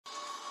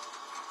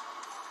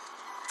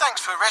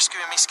Thanks for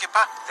rescuing me,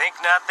 Skipper. Think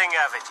nothing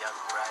of it, young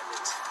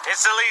private.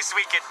 It's the least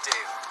we could do.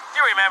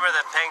 You remember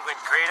the penguin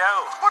credo?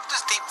 What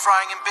does deep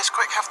frying in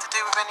Bisquick have to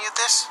do with any of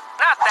this?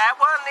 Not that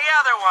one, the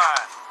other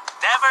one.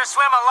 Never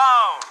swim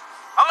alone.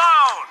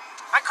 Alone!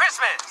 On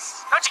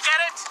Christmas! Don't you get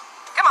it?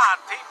 Come on,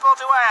 people.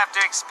 Do I have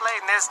to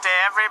explain this to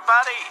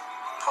everybody?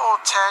 Poor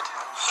Ted.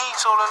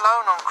 He's all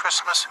alone on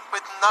Christmas,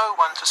 with no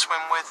one to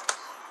swim with.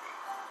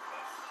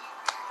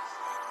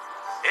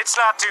 It's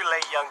not too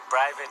late, young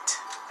private.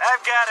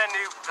 I've got a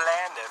new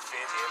plan to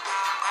fit him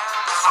in.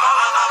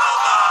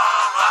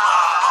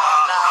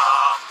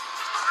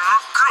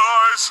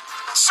 Guys,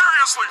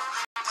 seriously,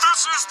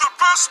 this is the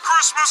best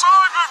Christmas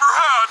I've ever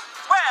had.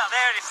 Well,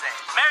 there it is then.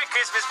 Merry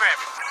Christmas for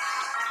everyone.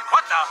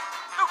 What the?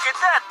 Who could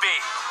that be?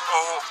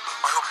 Oh,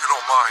 I hope you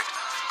don't mind.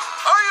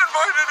 I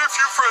invited a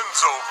few friends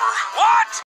over. What?